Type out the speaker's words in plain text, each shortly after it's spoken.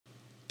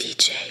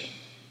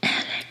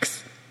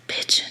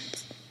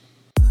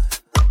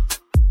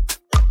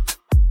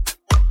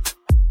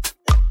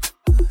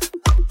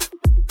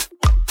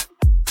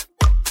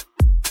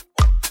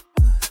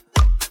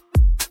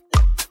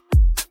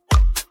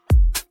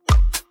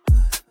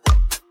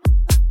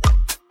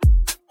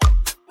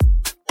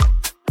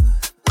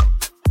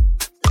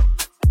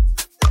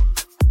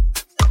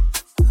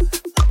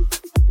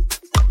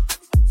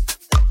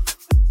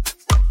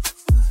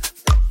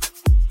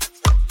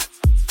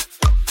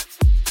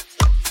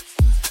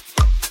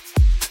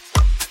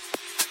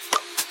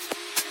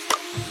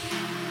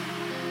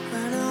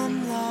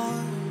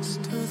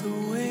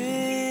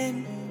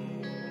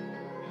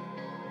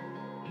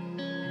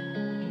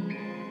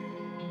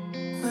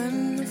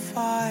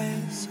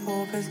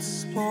but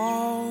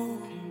small.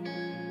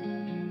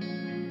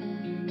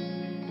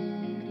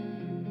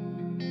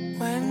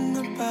 When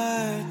the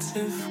birds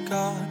have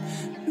got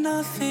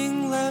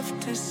nothing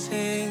left to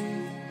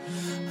sing,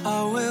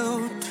 I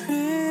will drift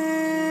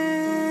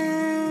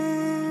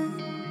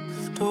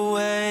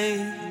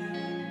away.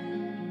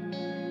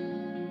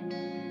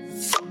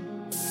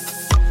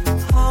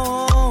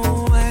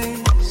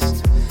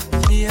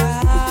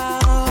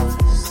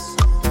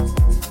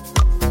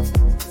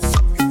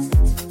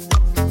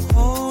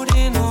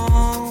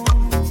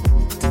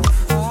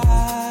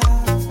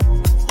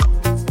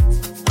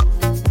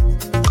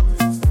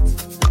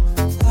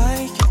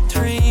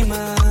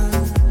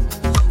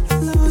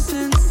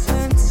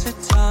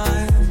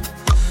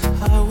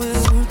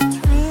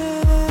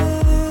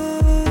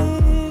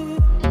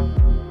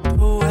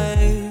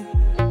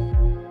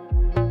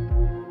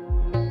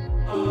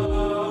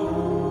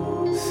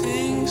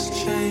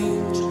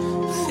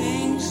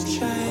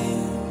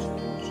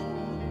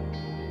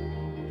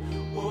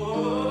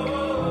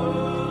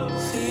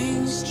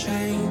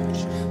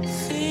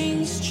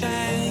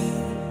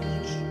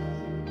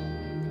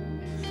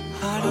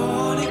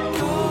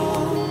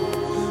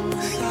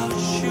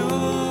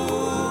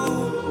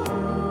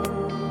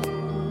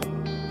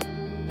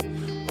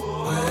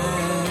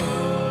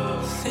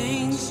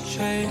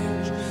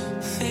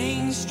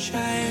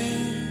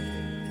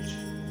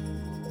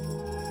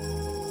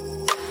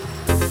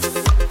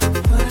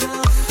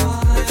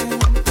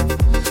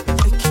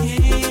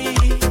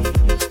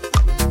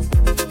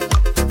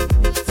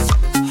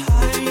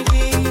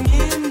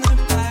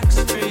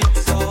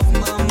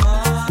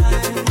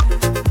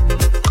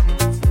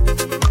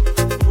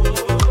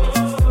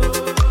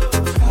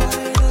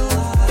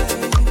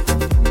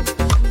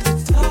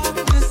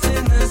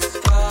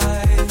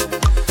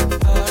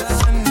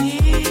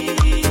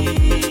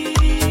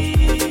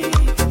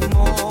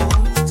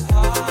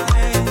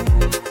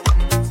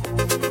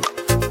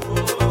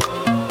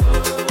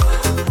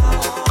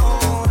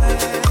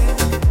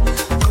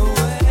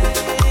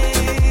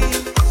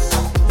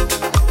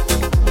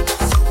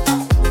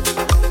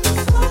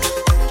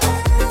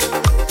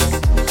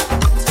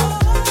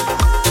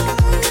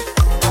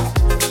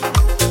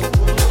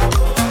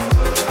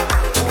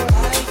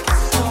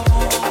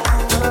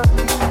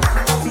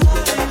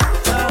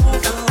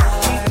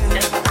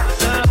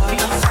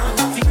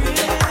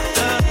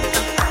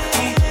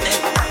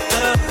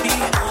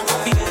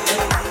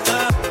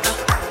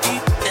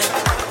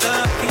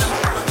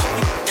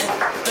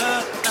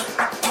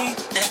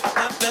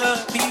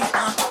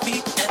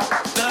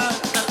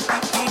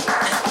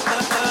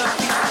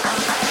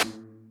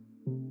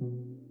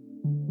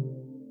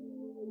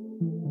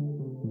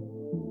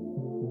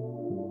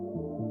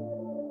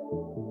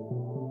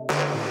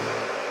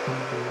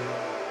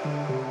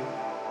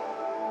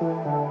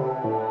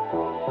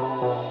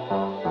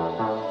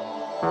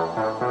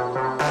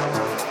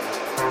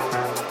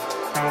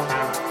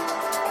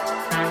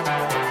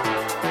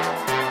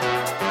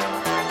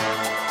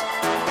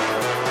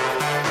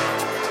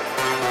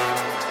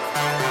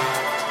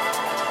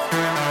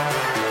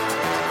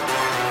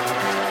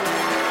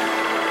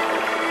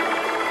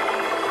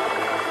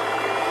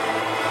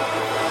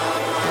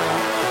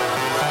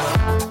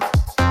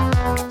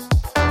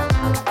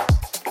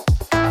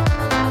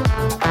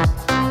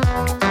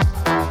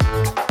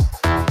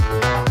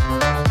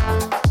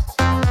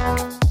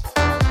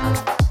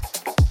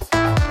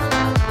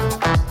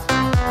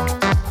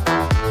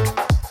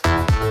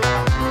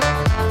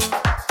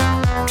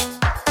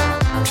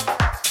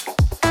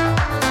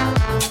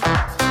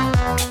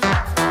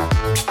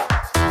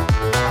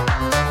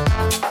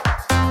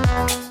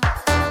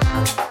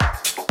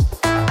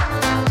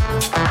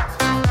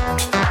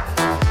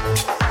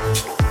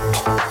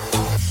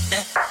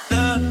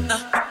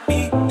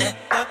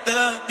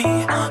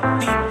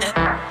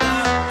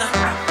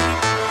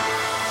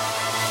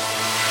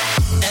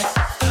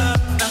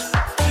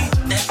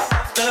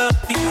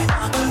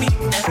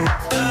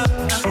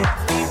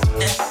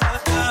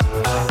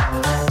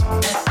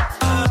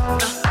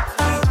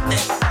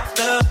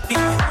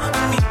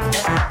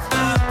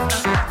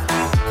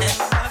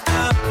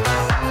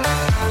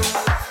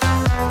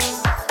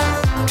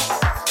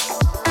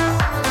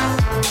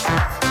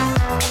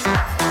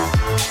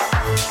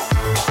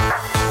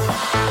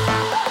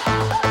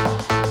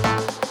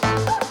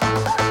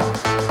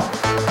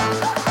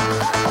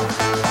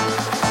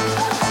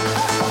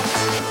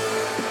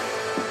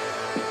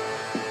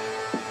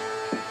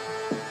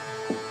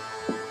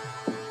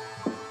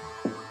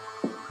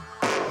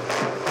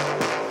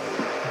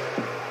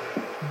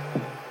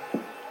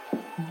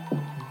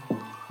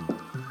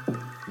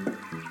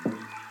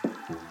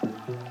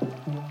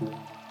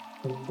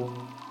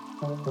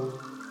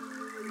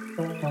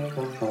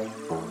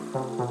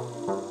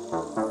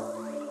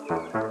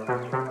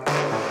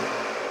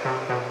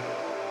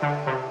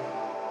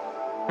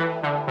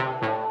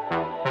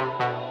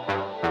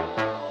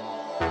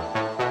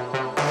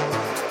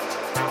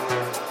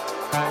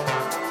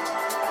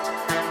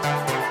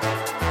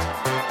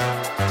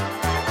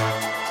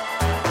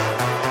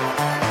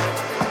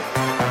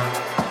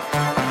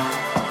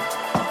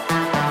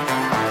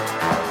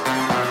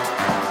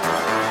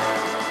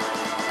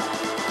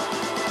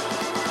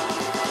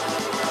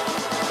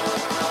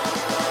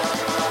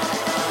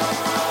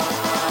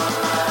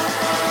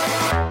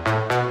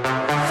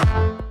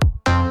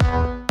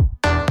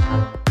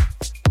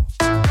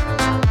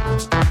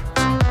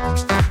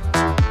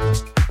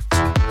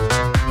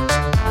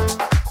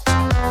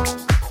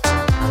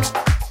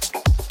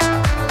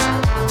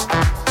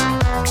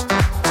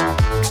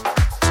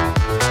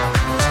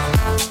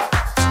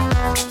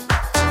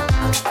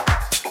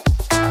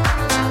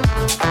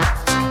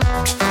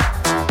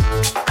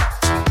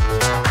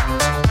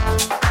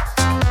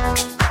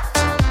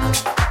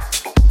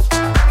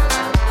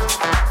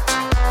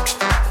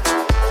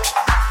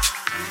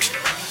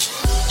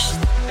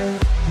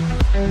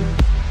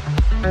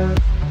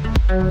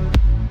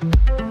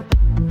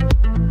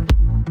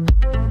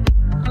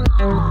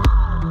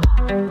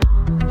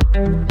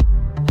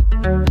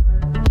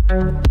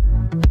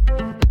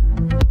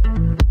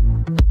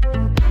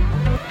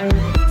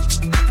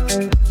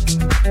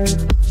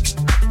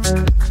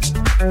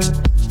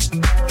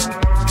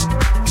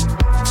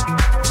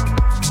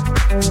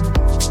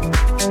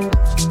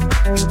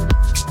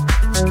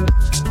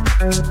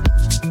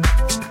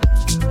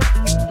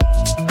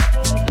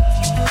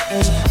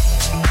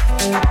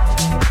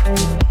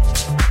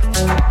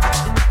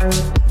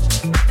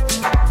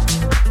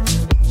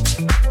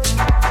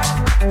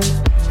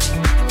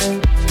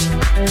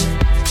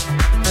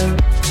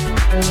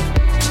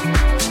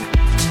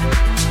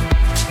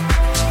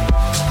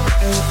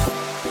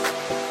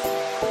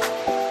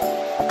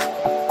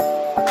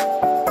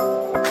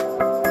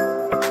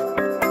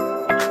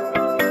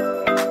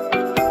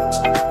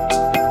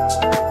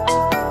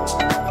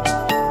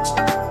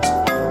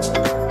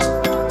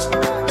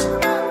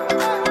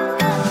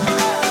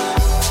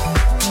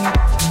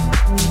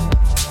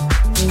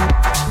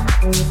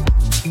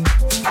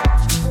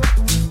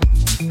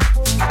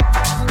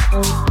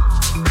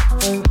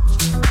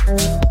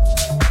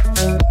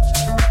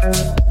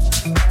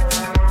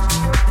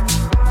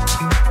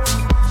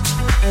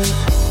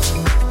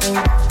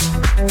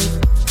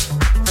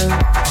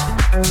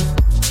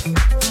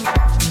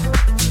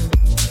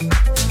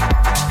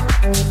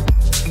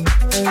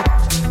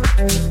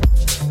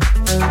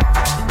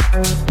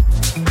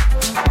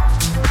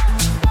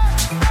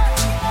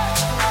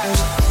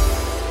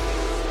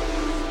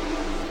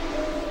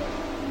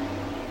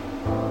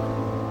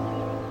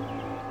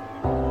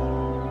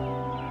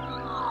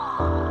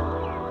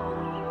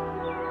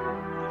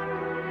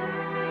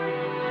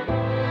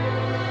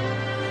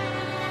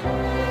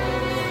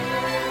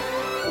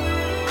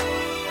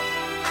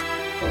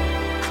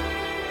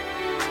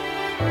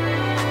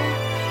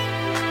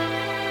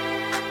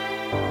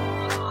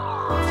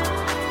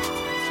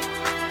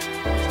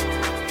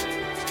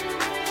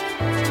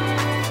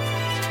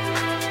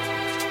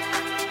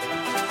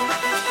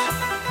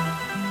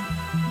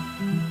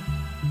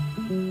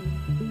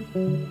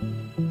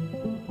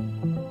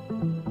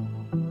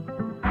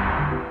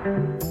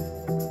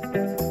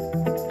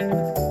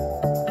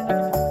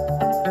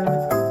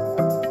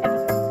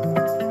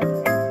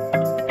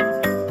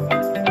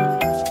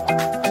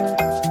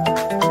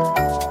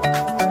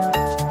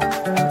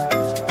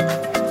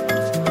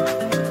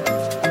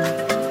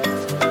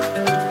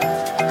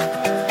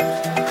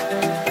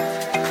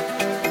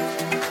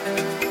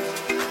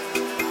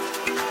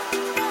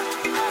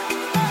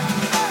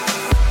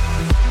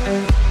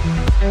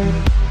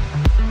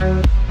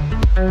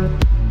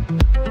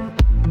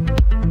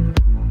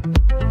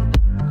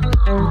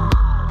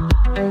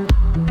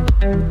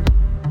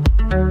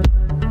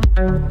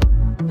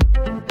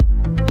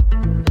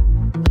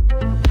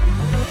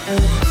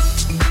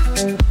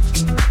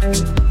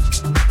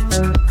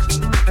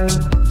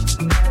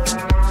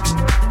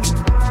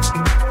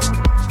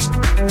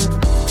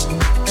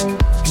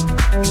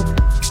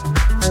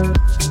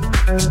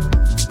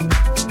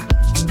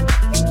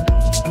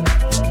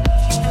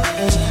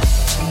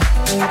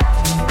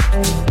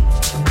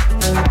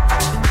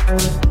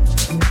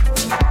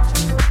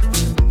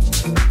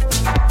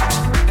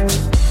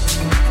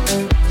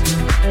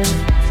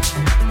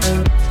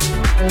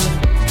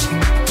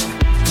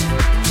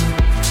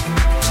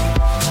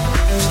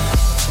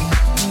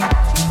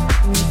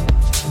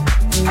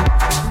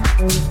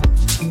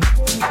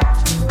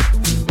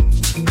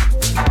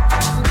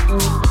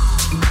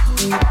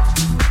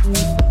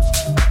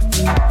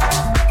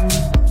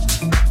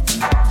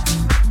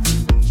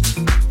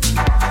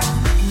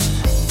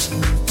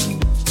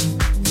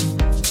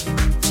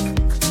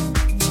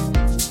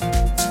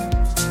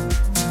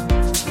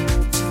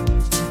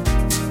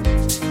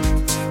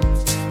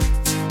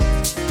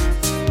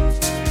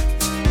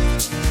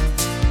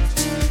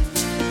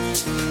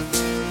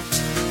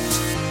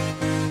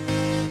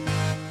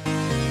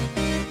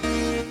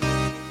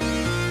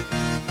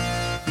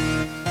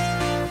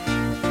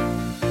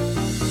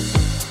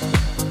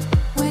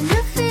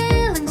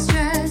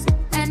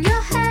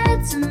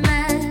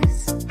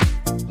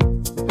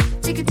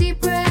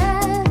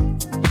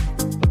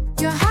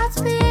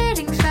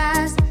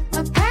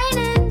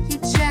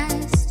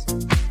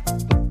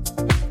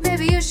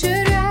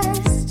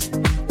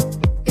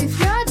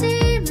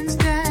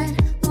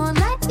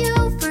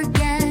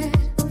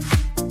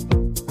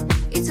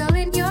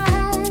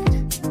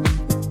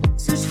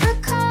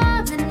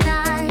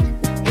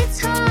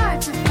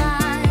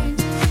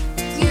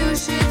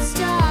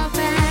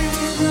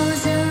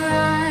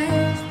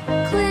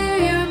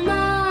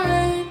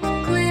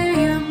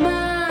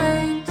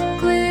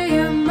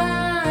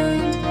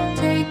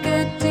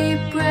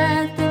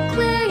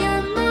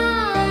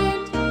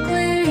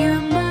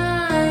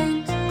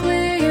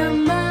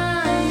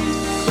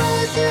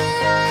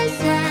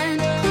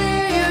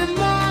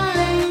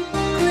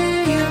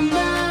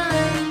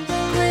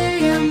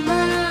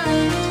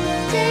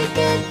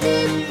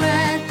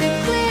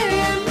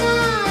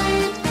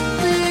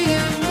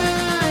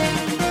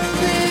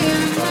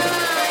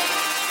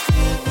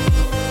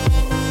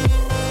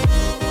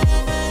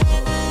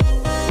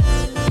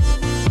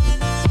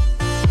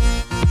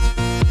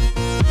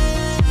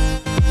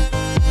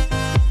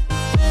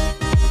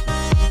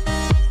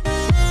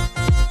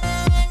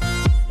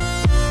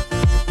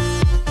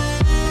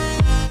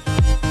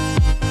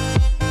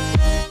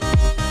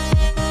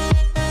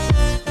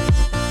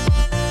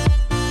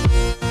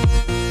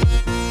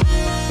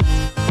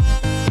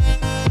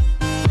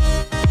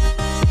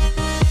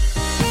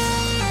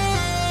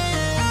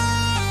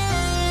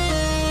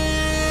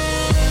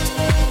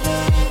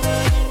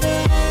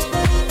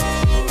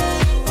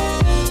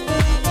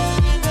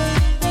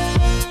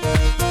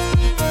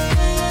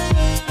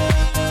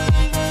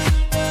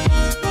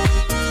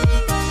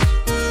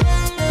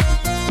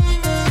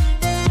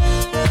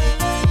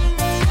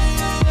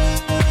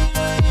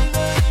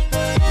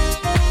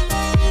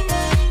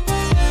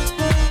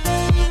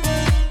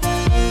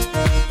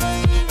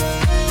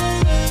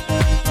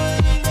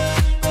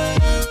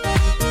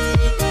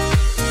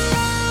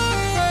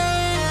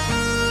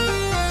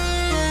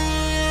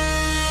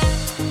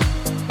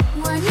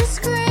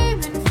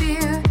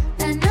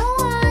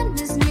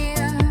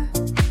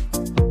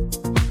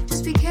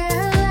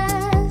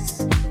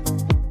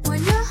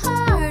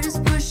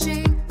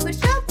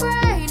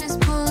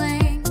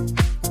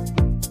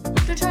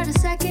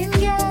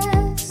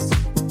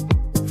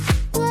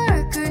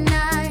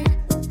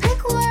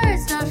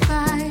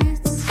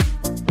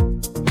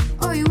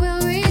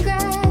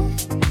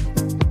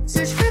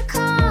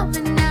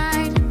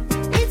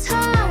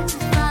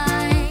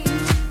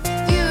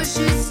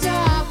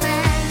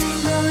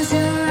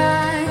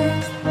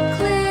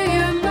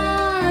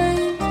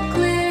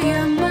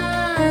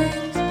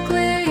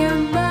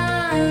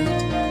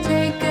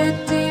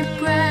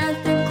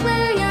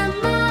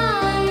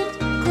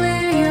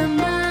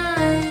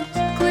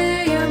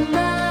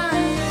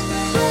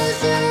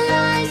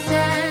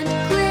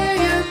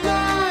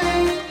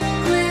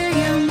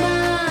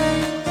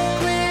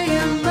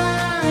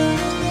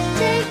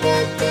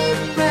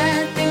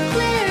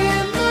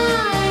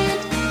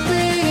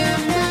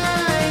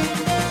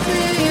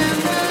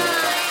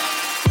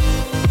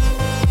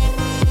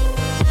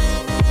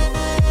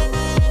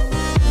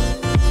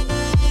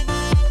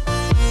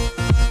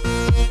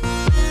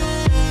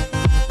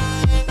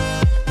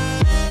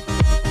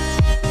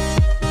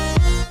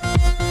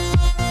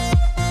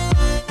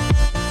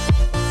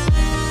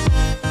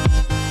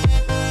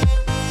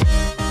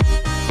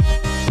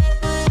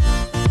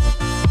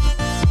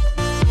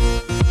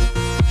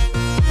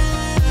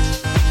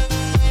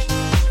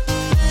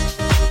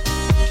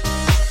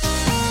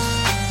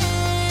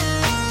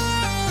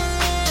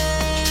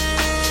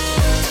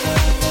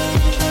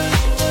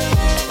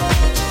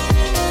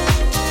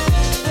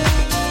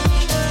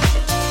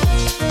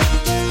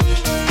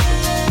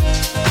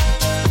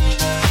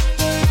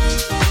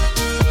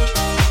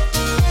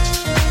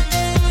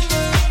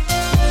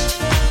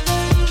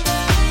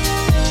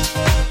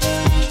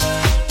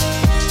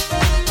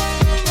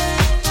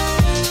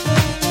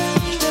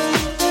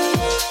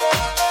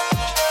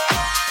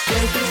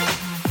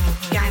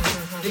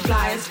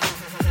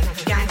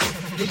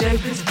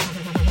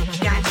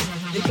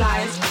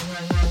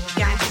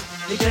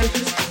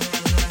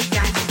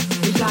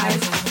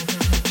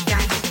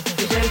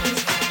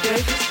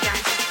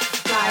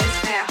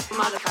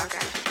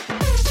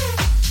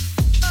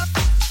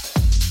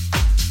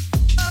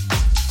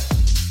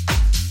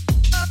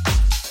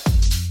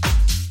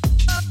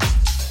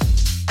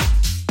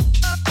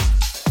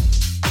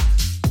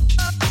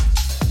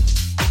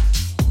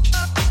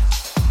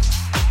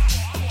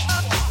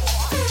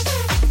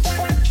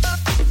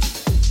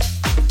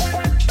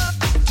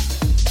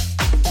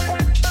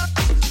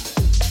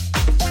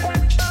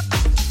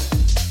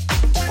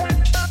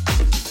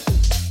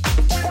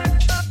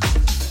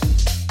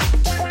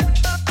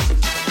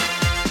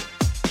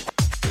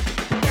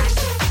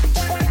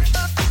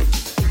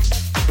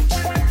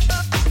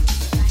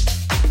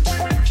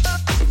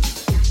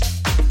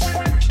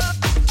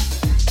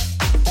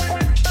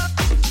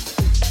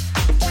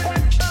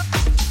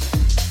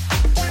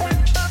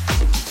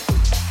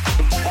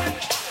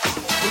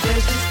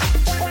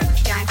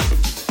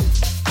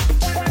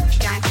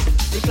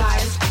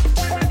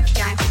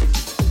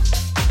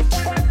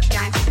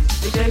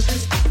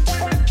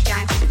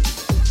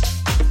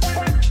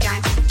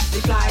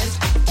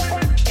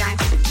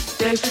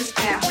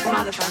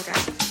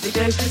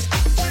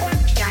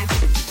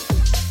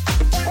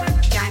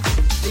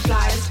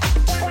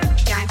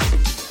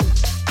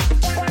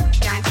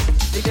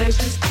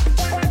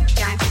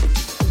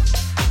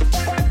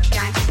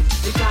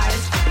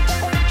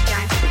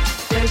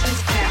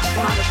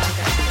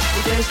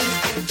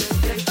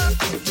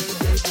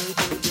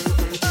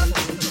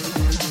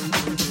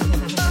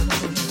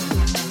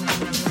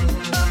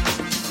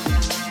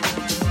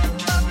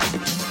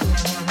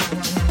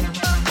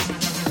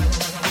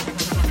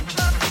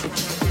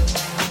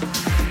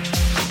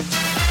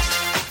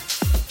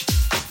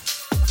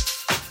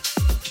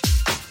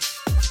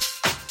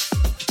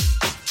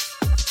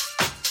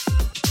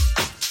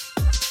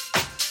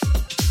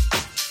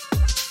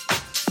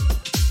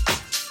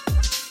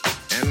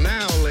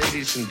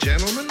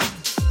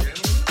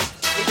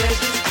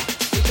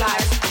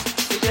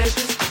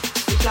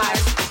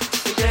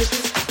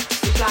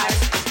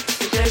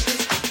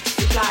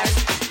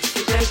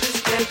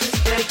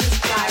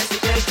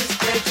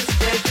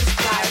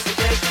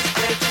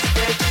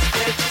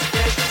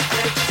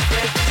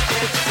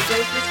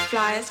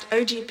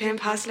 OG pimp,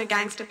 hustler,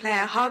 gangster,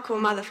 player, hardcore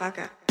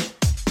motherfucker.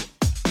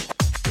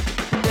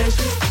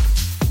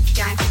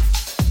 Gang,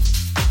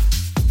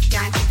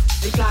 gang,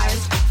 the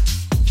flyers,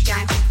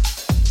 gang,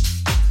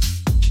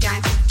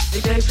 gang, the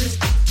dopers,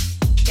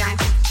 gang,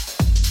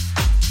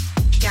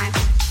 gang,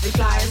 the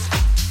flyers,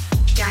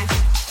 gang,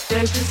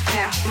 dopers,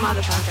 player,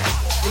 motherfucker.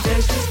 The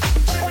dopers,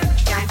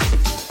 gang,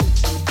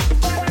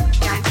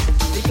 gang,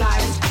 the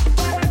flyers,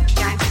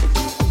 gang,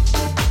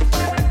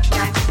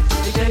 gang,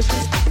 the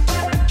dopers.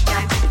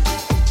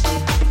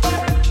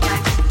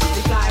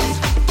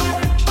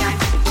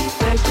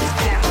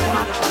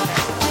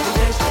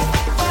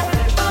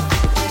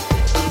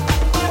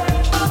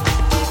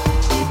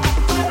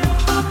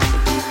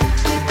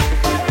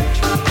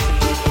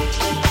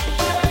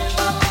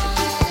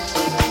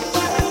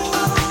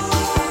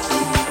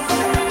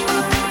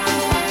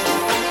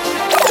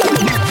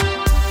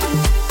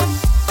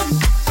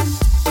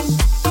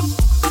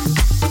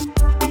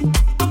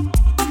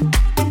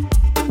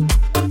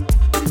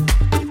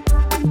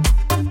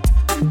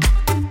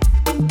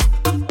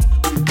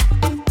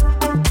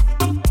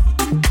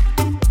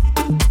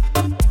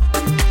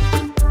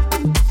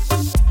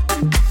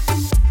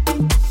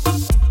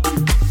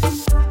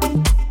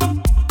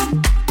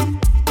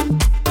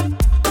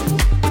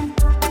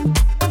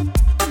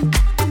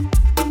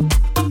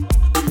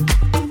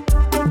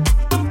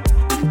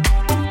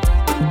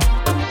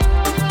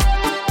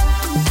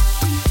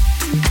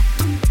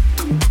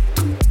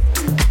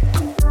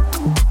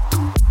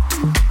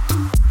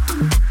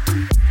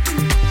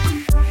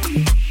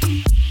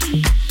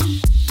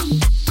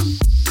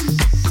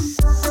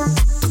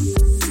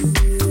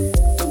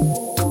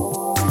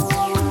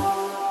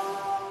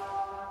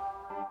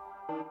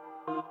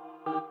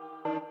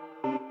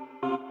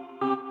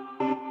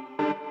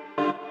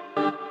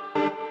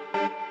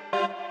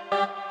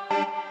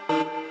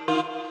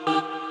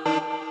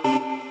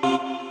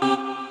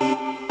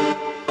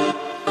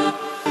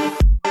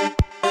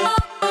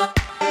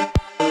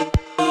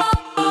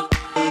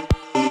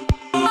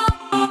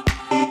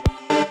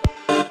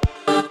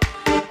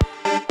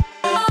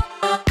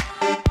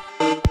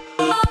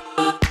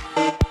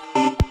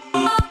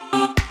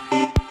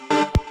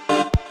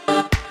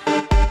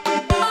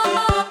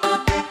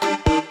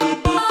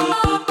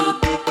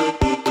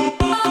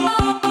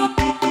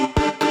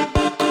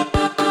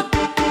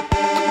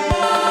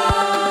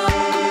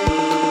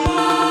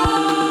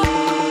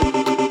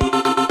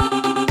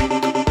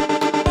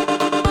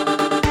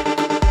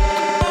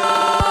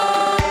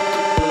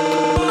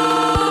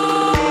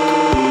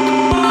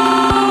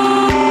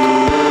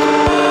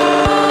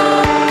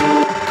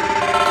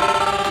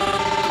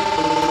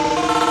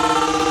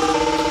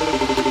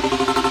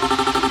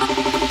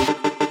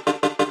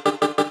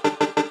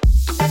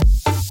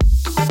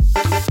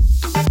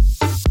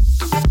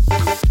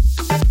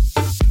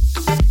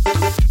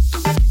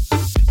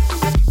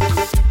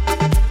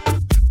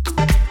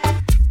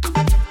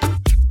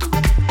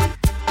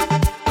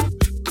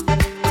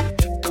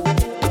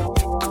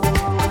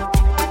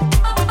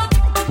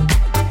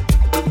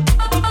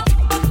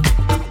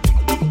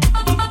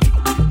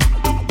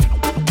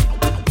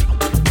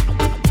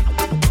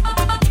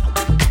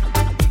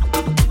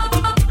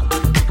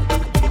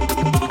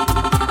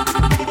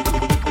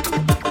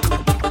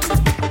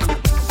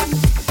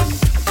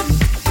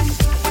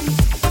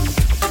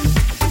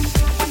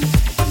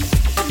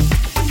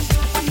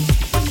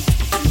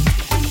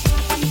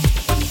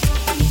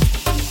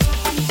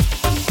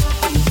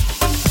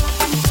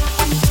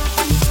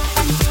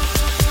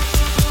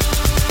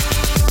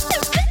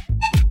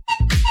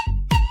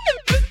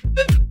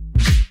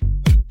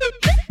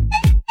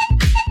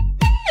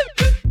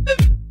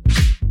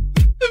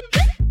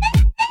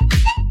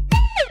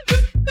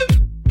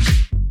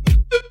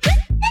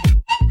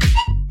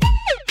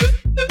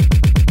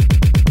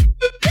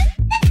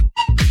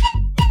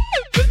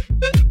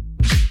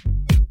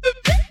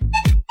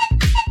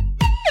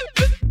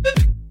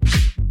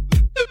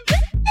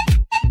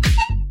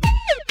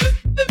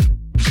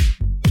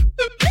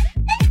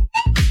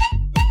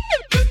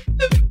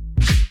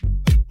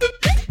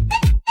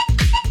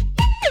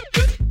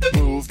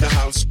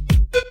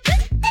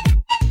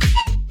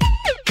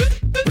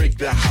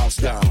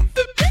 house down.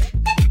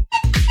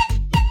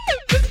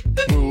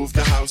 Move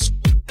the house.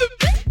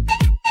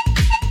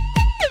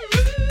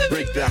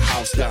 Break the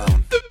house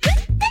down.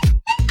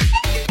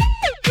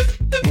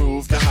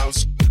 Move the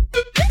house.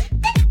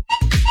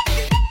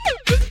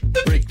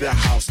 Break the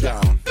house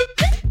down.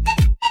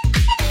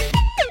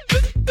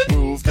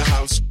 Move the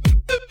house.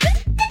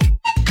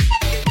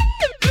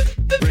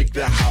 Break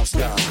the house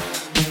down.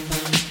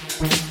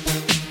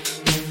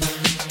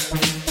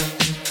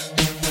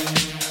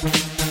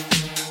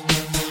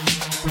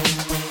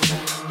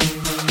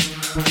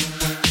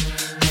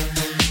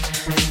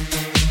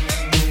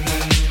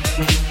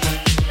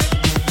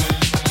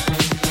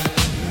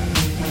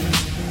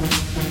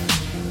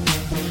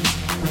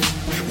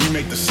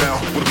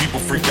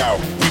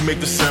 We make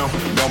the sound,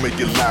 now make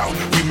it loud.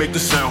 We make the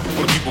sound,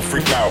 when the people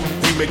freak out.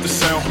 We make the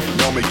sound,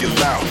 now make it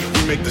loud.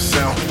 We make the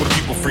sound, when the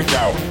people freak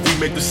out. We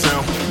make the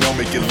sound, now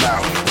make it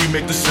loud. We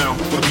make the sound,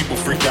 when the people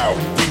freak out.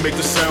 We make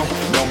the sound,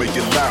 now make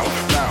it loud.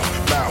 Loud,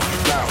 loud,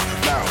 loud,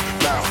 loud,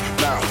 loud,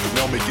 loud.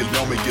 Now make it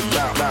loud,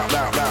 loud,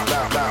 loud, loud, loud,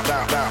 loud, loud,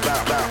 loud, loud,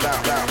 loud,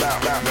 loud,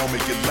 loud, loud. Now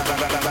make it loud.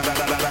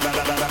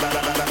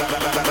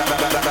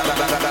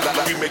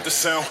 We make the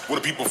sound, when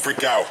the people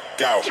freak out.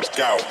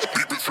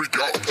 People freak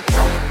out.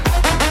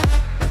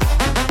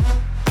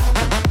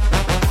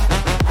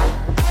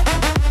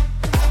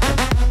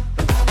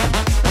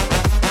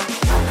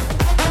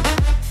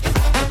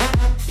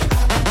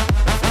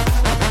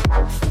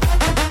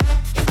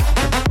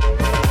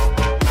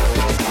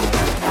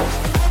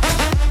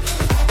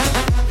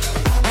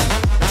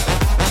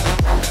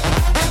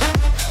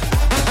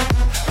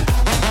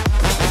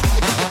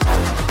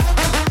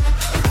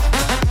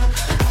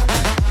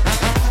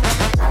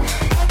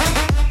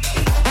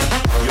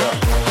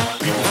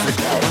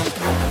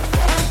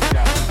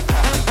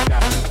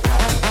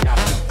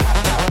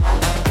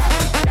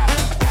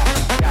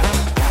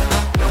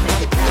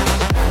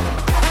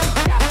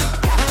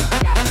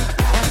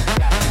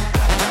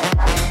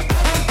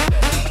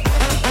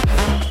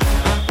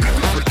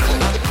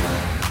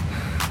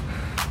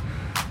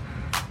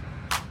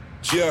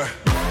 Yeah.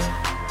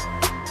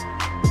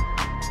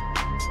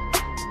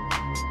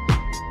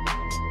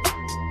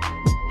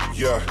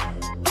 Yeah.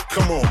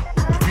 Come on.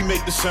 We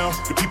make the sound,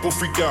 the people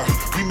freak out.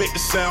 We make the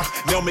sound,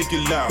 now make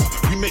it loud.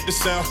 We make the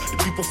sound, the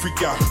people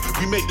freak out.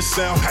 We make the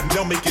sound,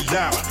 now make it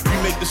loud.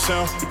 We make the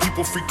sound, the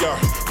people freak out.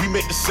 We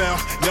make the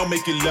sound, now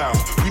make it loud.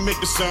 We make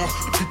the sound,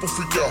 the people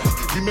freak out.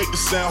 We make the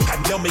sound,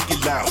 now make it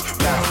loud.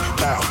 Loud,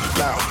 loud,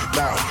 loud,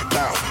 loud,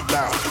 loud,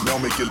 loud. Now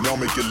make it loud,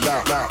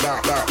 loud,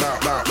 loud, loud,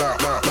 loud, loud,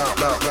 loud, loud, loud,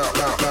 loud,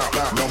 loud, loud,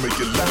 loud. Now make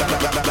it loud.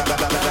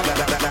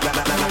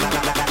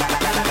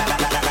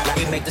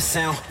 We make the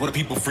sound, where the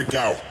people freak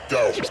out.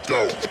 Go,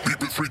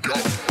 people freak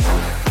out.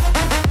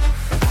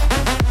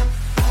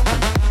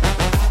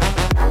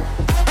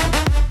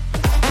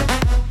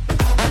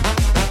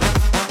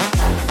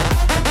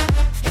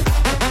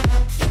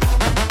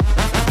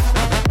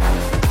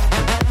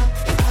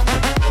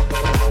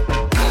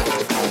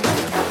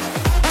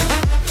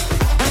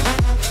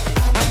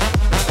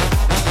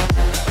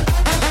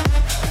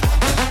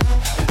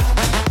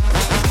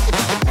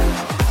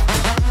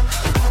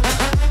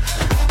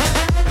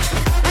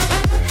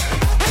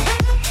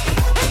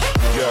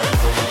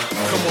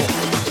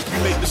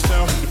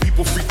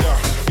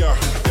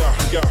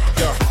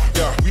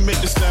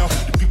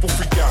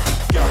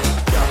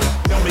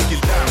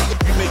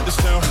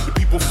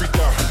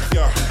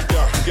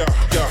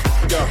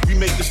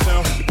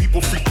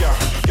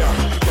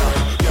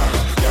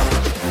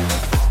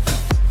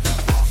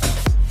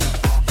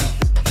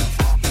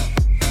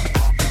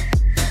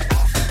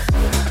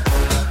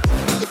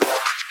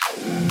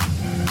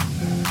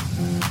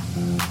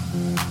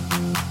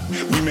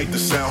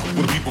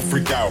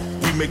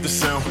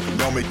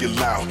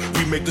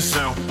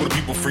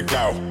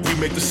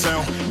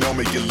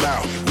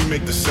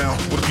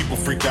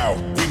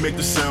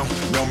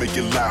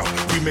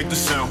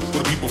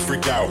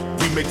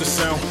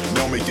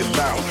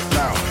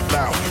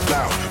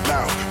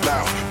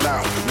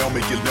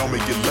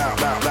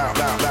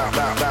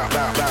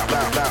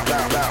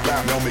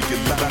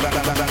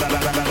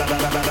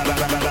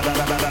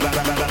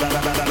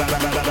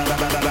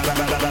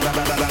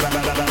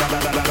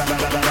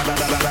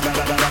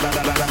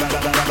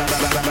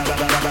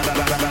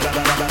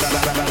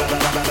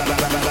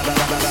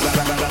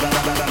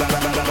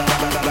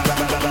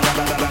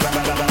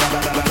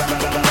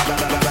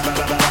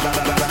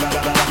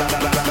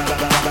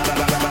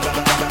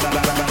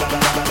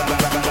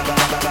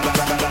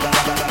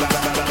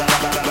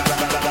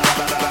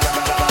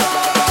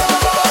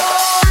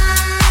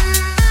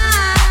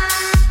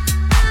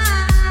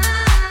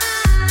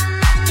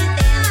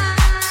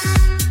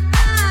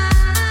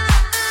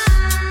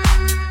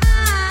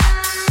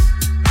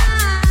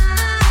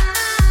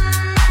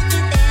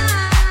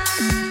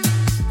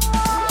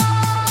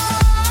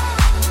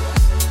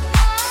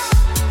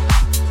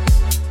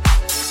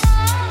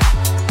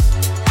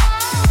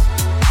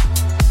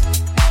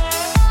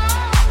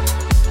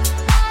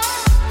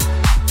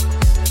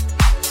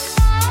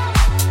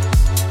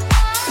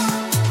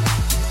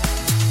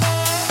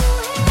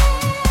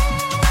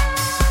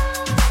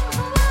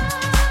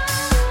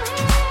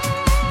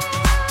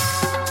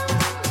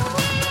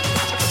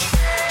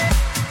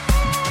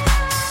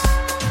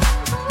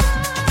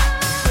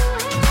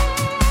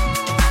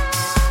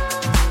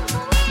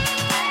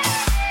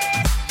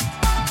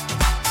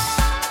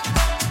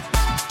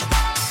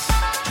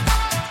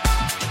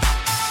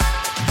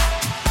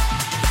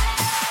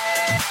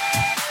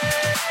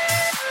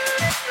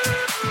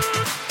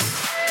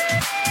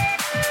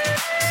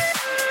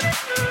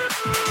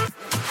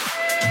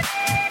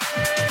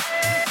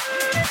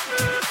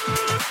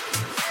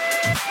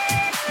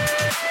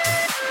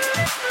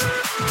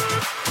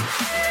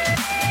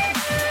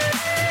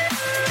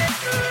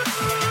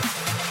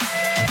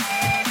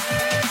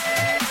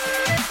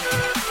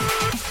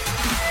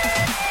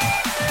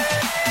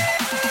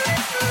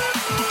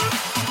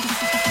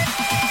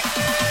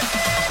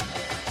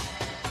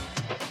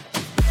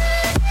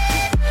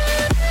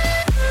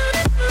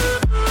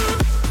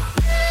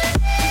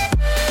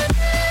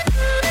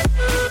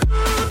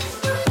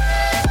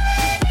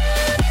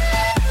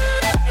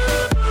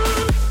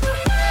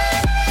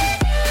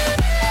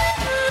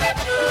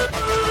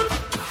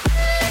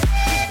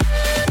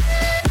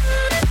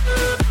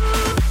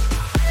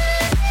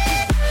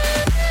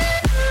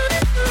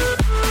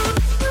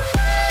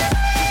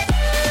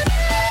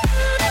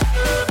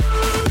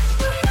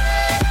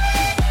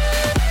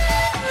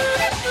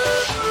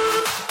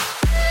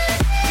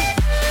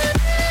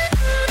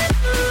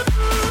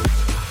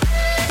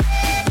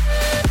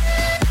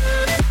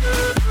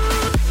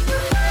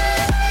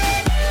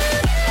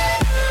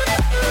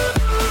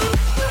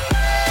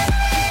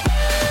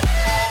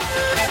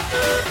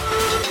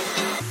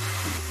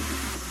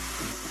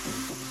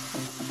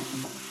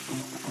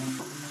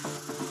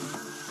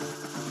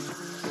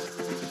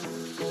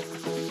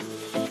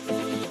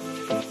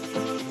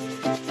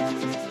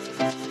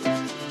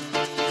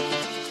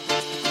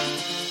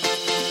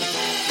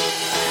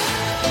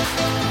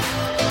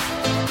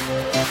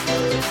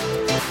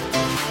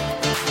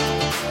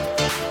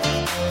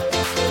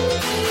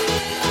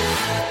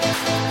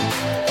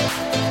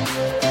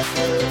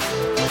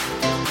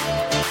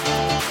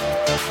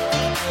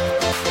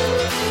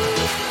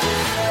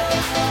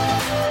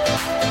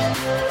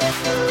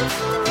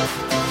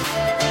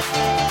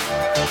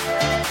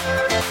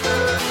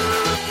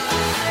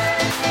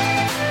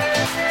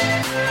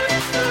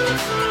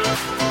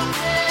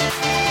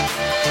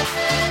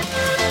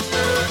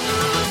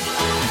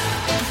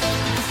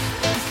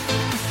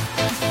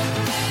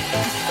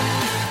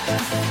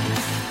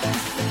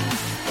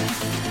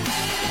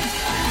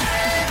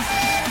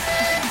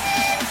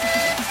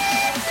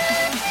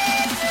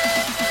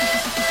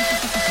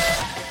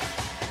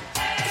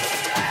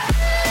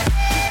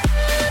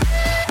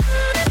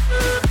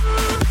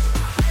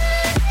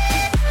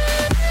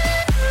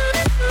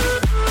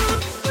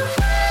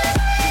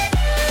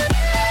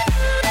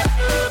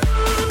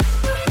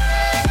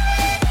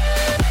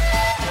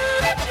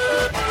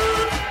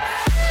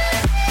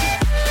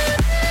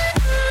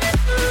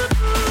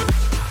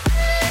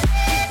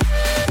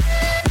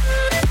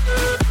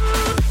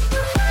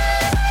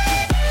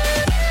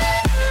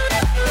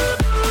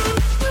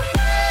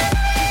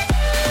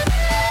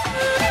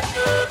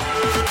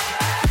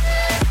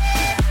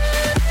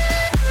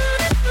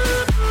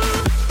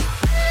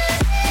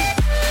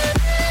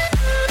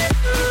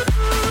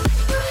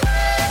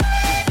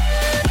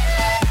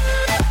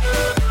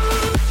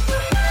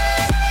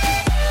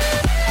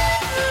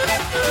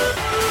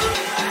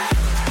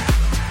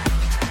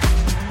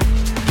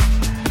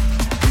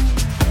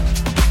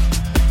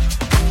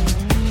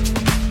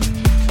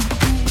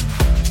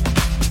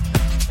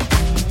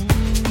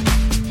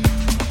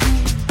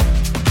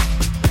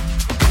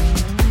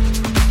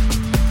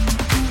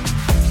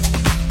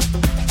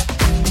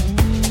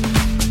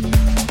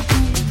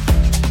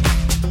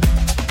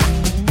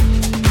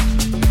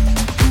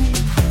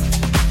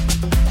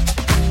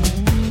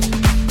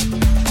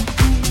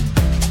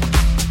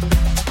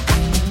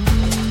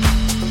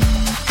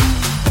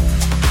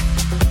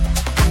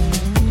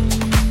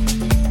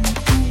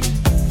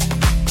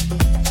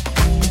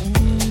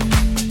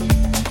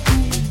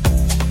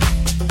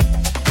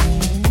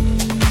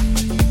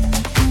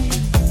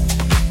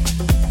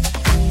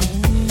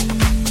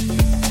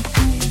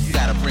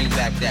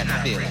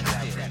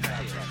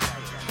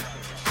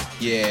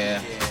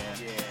 Yeah.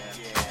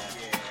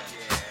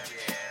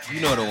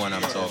 You know the one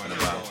I'm talking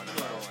about.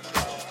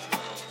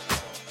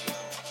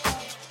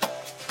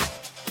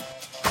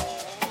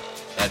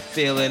 That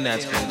feeling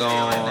that's been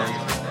gone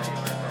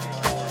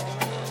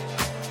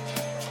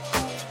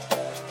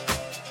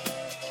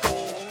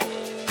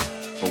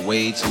for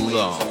way too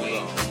long.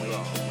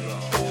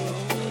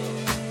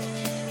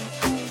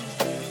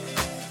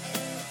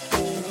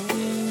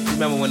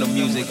 Remember when the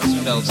music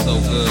felt so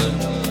good?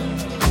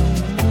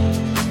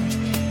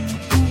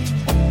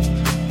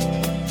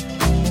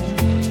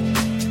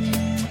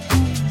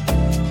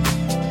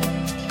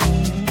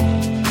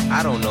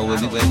 I don't know where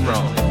we went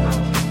wrong.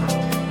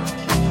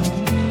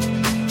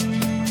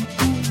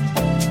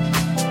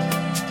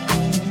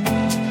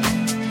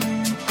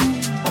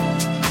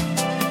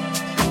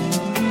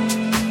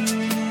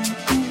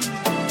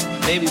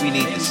 Maybe we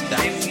need to stop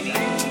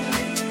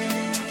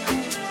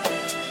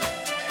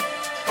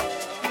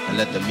and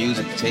let the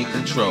music take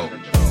control.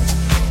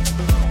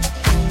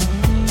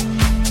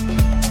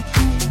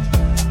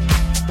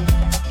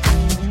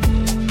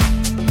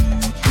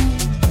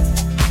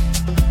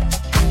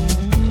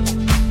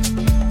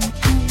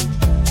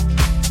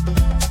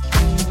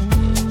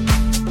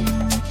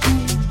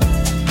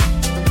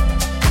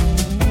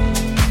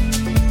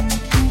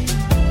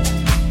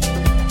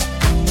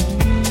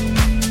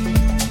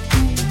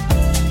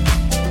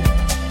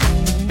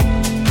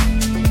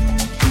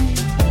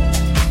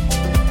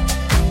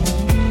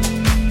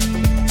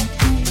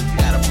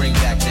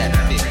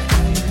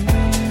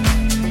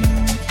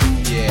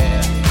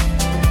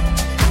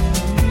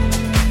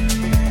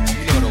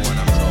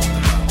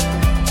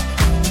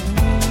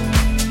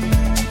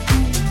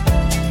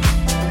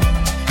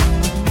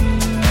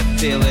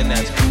 Feeling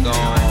that's been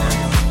gone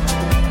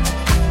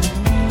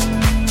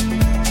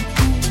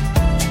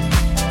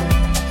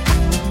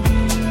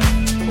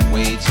for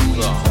way too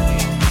long.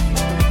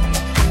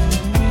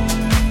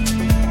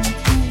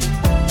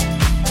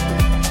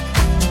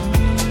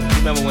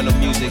 Remember when the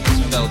music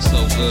felt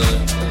so good?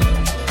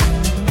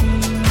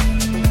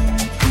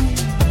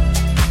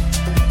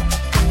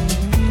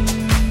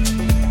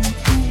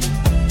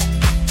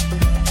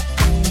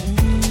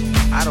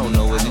 I don't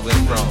know where we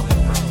went wrong.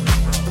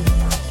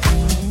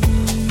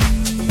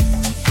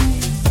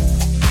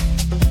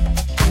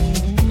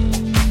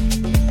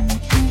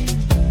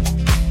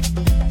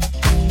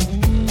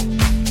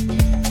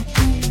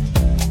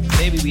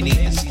 We need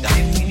to stop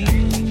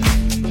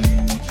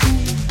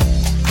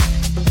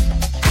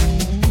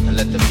and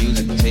let the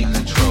music take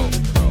control.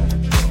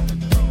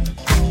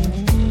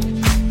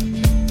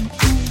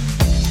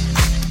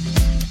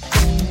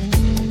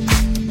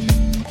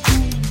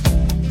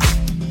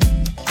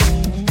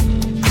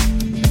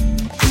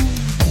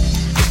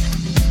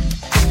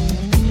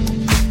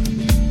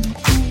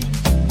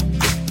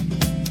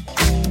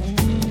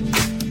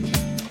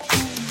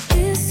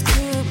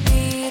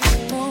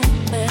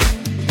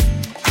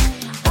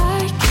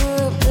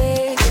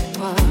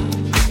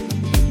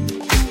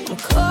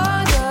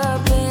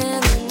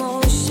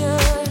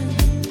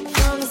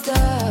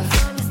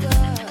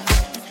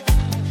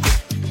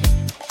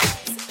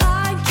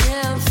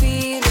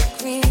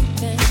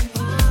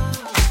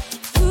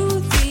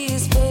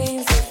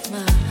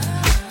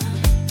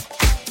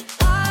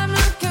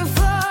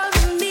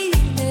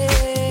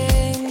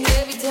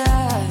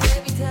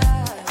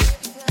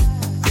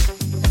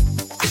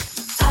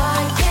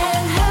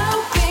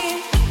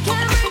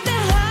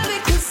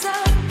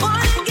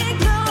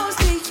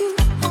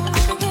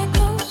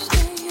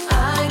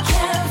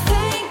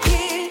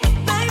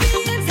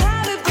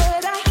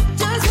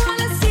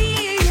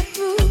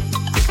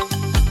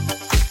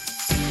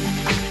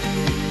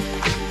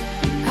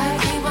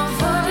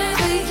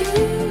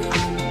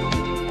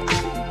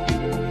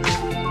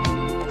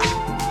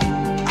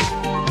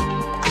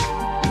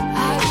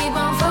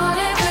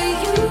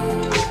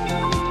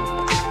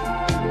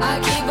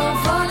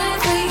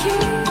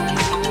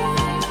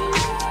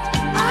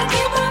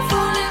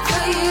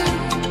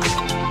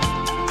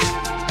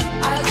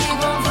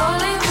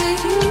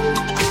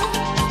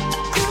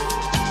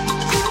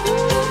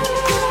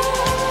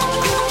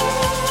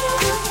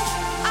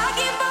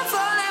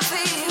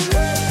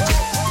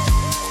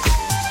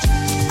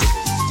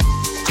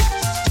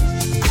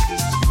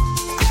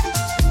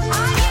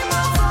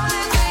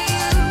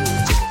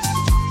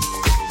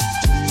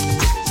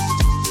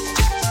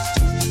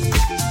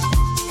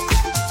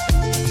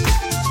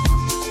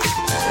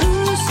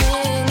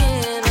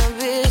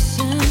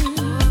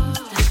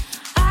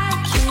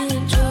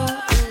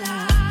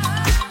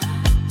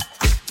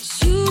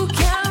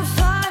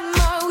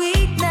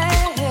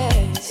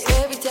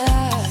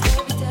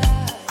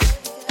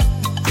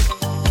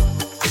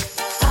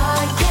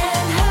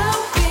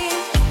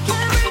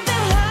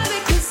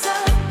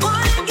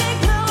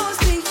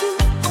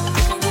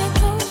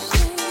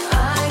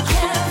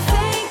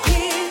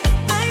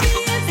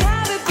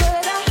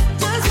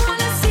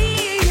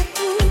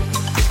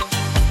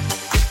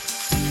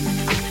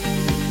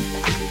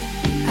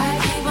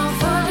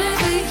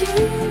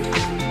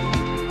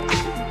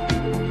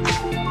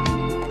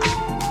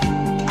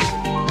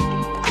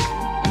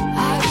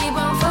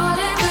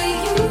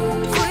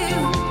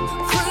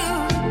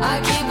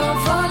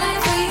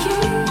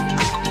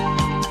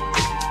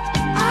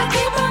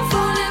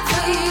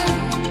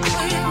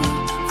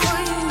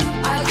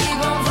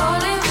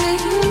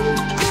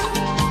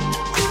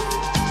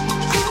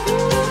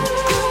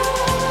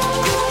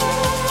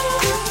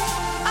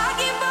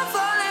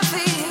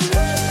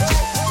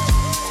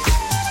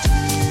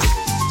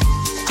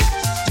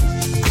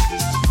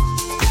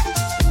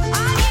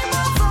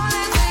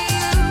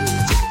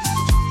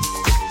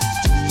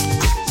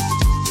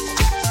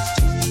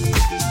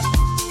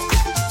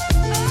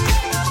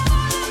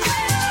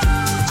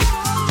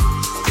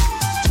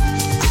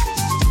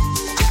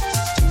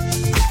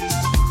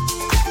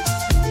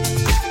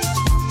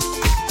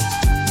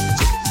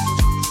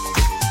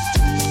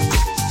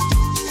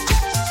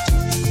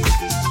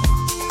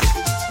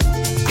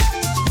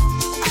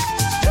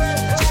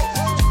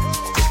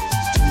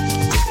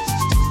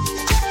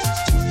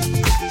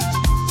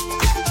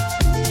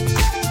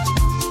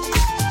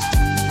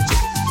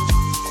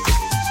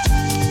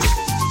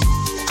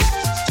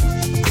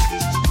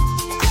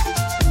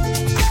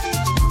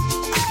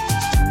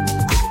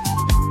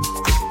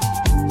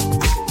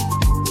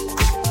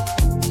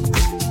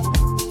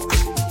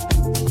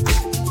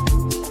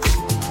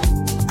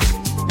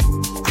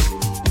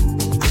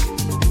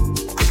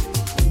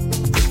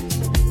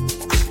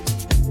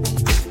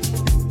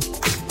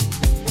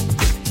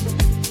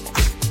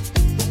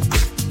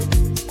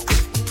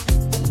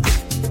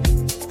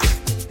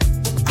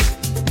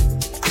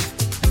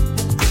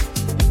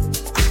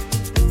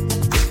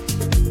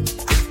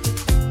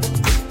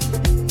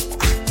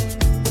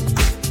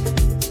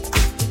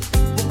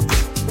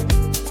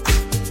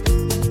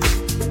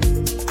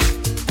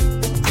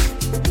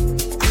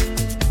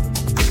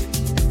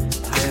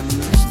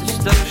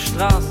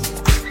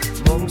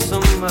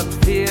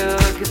 Papier.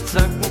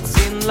 Gedanken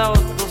ziehen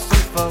lautlos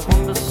und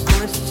warum bist du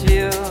nicht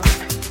hier?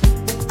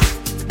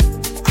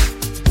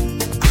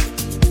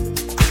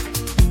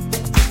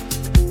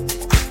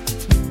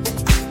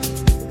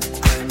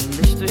 Ein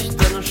Licht durch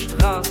deine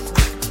Straße,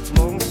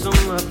 morgens um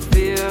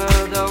 4.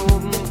 Da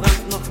oben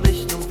brennt noch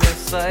Licht und wer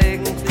ist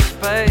eigentlich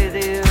bei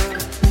dir?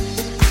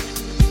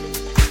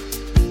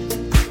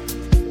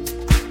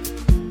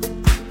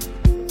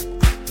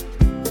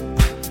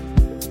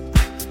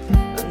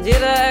 An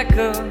jeder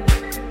Ecke,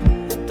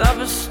 da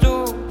bist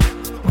du,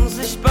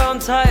 unsichtbar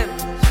und heimlich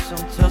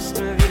und hörst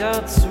mir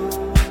wieder zu.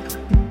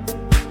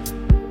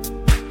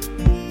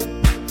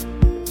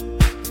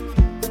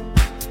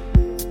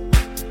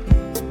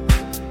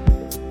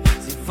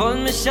 Sie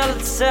wollen mich alle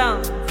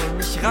zerren, wollen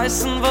mich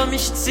reißen, wollen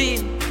mich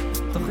ziehen,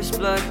 doch ich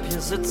bleib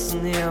hier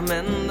sitzen, hier am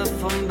Ende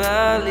von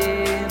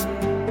Berlin.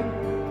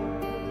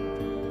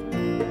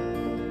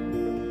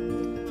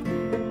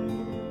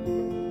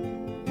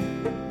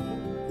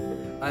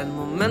 Ein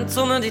Moment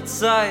ohne die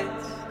Zeit,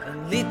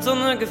 ein Lied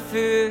ohne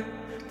Gefühl,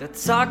 der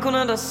Tag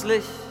ohne das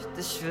Licht,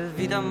 ich will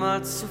wieder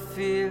mal zu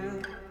viel.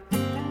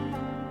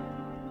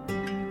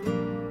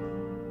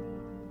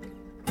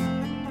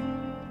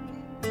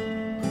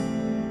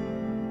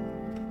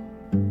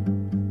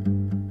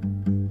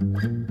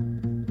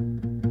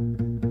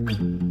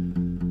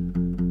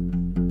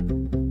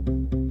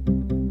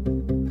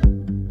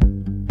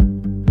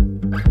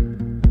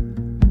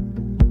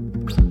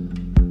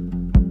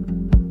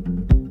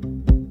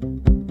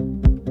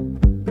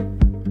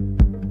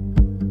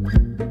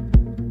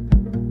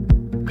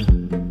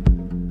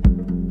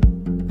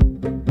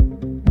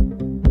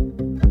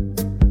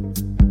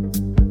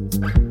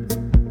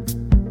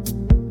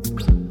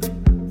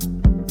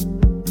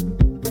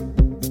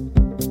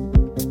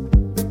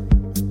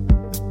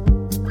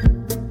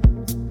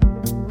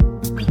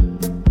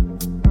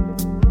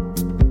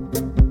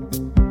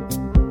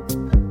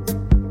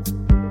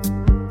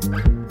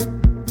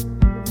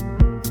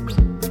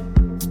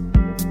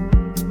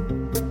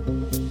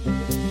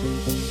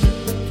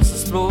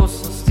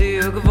 Bloß aus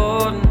dir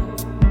geworden?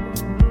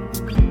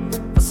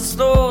 Was ist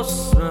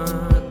los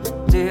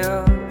mit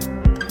dir?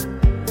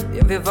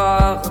 Ja, wir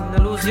waren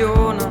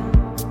Illusionen,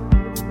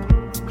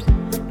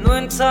 nur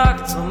ein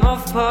Tagtraum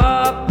auf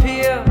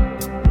Papier.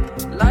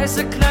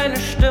 Leise kleine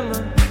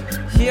Stimme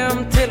hier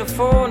am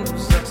Telefon, du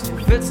sagst, du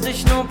willst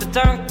dich nur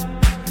bedanken,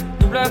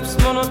 du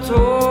bleibst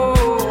monoton.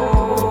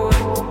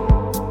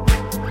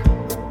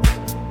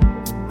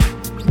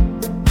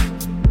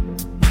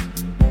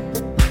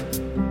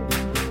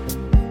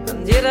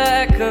 An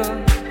jeder Ecke,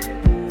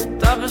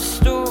 da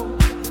bist du,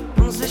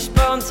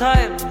 unsichtbar und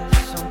heimlich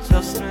und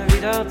hörst mir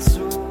wieder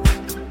zu.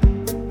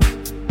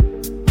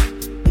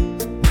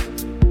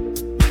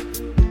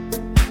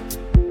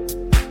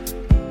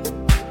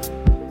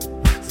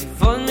 Sie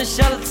wollen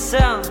mich alle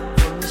zerren,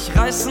 wollen mich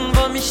reißen,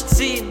 wollen mich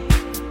ziehen,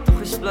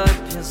 doch ich bleib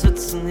hier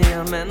sitzen,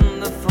 hier am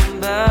Ende von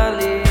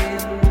Berlin.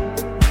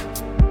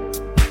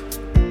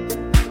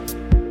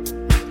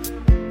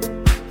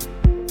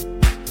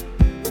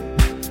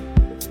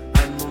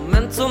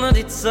 Ohne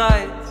die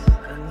Zeit,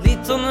 ein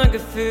Lied ohne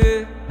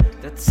Gefühl,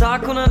 der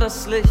Tag ohne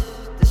das Licht,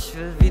 ich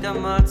will wieder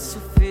mal zu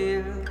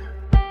viel.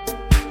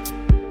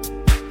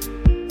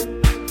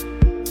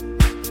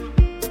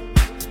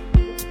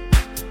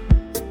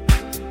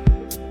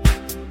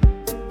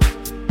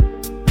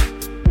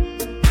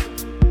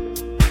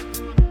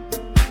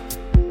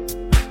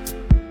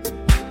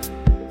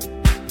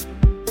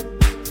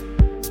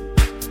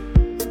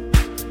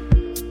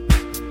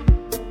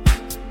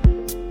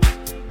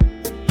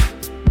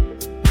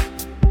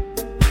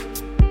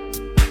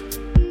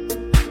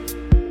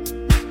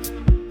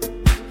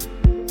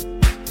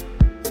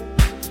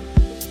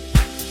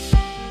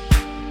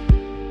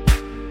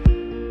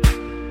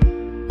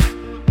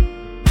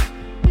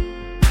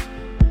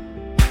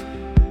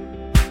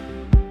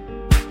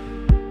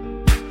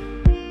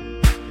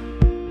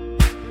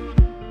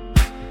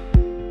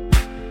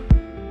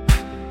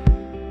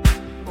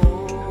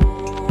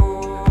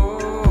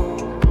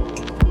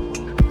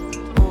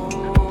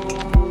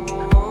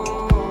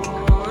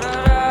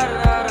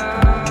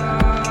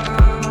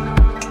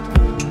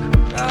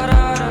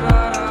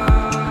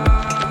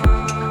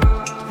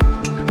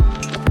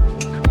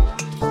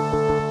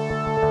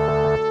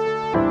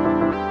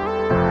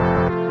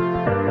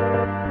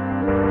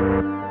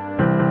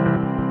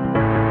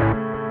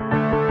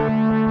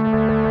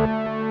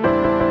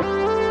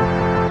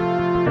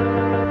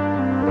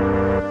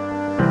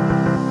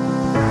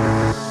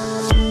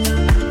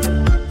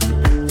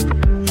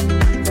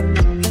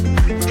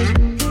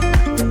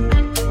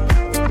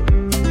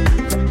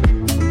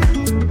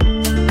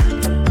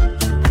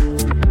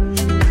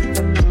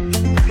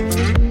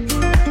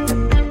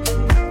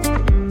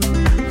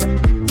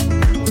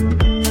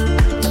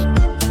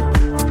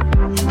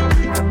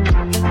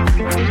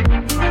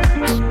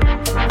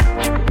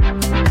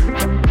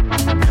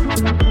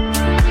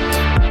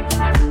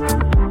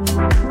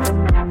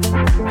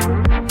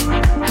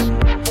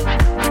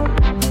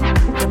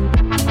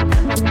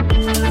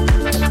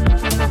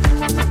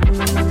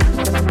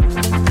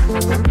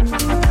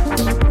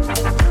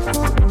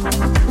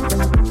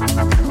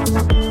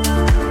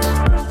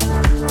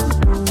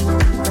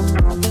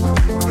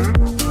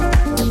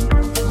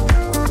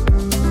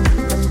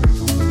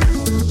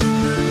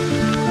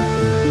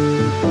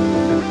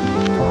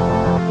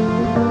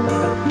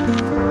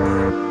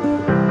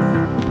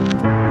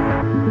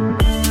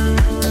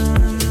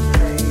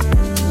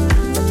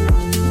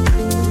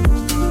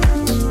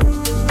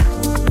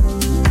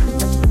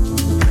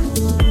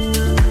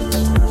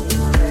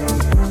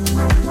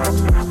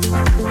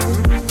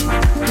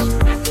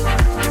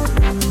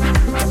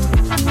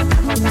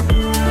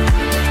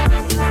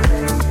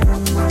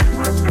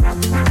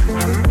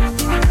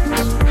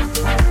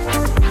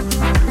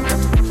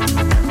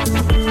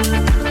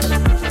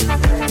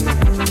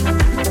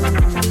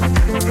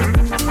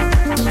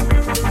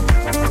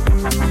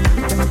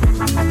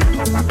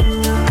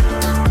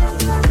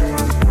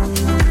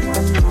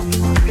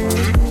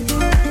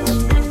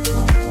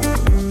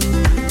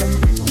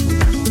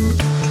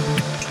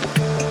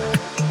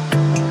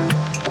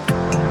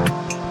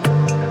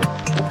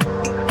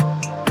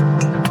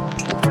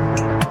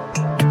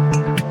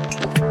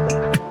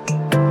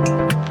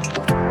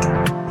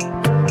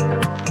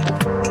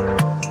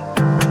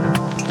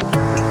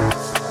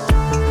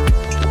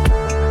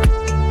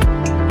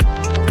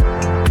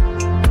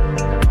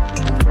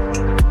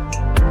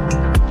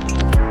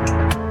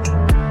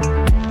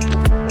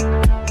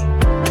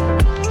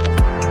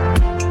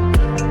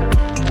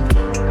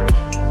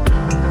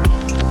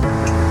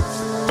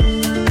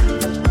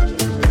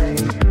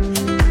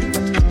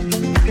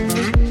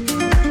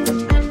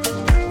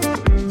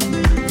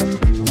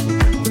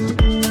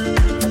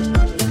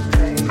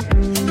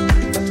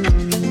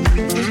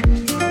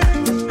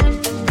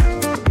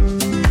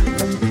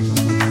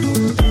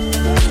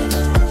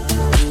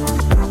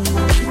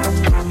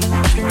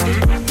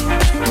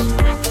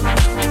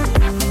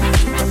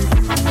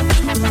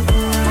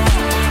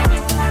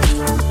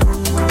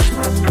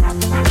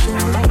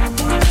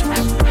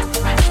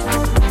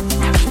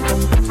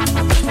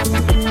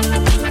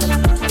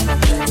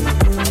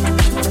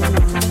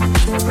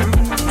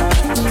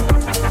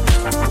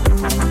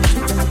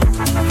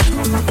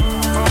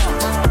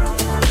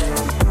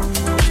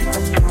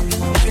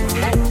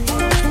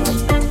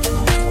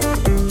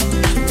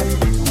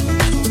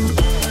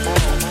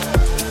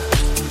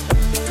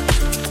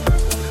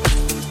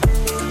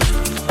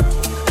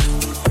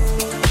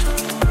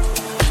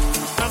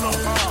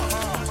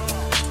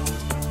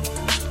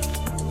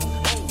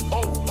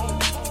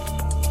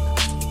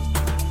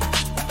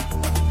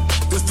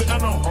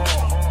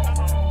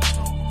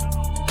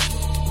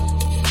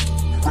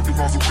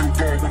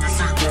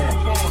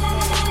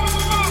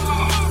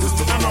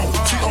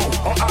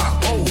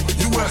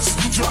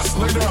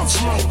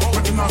 slow.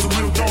 Recognize a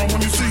real dawn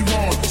when you see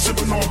one.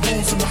 Sipping on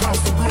booze in the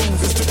house of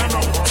blues. It's the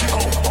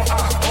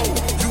N-O-T-O-R-I-O-U-S.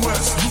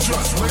 You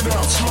just lay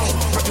down slow.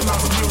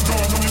 Recognize a real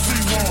dawn when you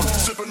see one.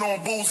 Sipping on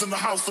booze in the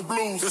house of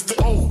blues. It's the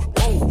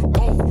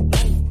O-O-O.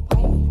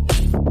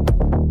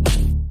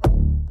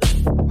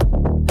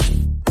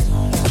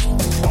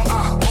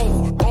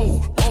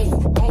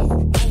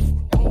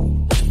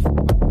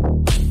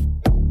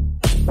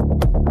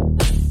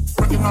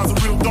 Recognize a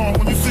real dawn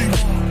when you see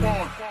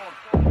one.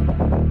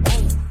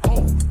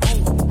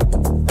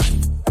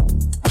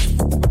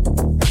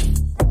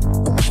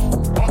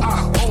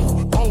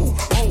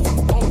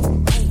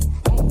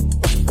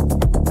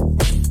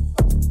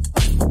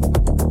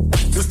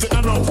 It's the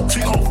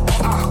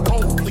N-O-T-O-R-I-O.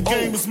 The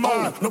game is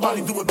mine.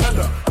 Nobody do it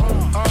better.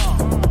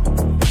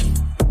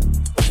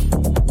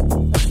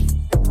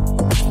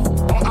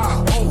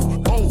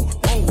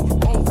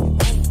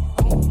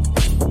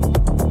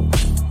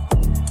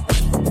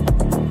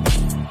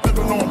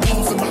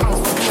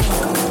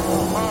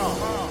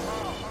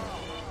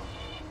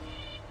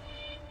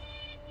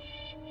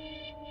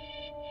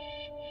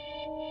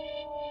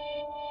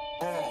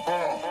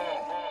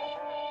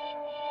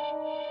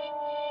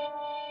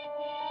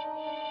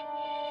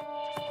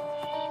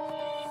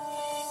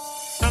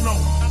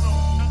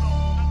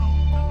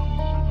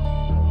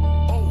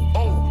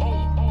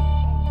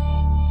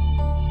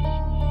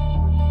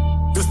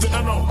 It's the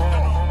N-O.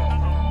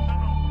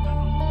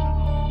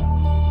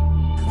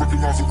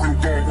 Recognize a real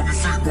dog when you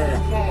see one.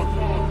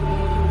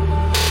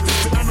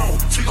 It's the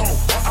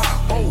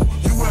N-O-T-O-R-I-O-U-S.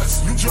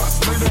 You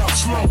just lay down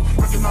slow.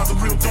 Recognize a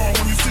real dog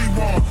when you see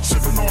one.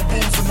 Sipping on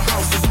booze in the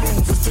house of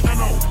blues. It's the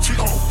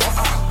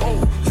N-O-T-O-R-I-O-U-S.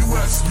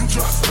 You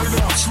just lay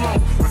down slow.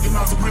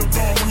 Recognize a real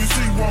dog when you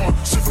see one.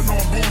 Sipping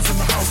on booze in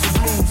the house of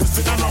blues. It's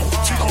the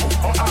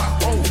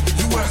N-O-T-O-R-I-O-U-S.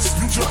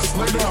 You just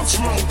lay down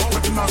slow.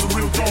 Recognize a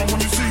real dog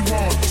when you see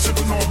one.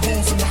 Sipping on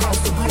booze in the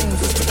house of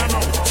blues. It's the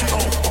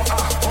N-O-T-O-R-I-O-U-S.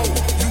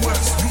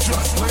 You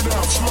just lay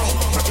down slow.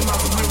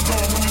 Recognize a real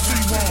dog when you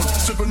see one.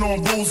 Sipping on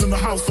booze in the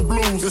house of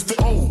blues. It's the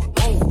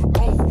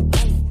O-O-O.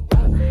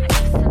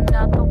 It's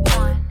another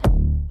one.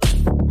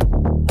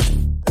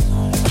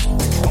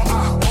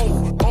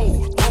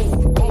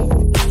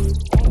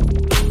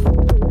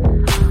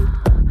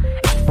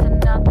 It's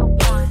another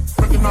one.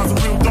 Recognize a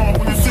real dog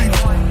when you see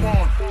one.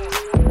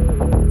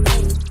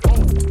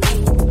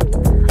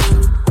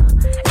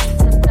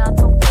 It's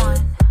another one.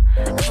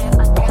 Yeah,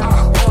 another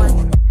one.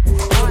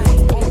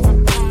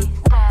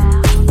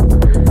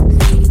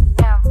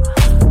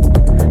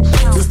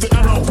 It's the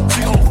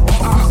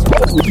N-O-T-O-R-I.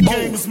 The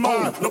game is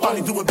mine.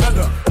 Nobody do it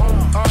better.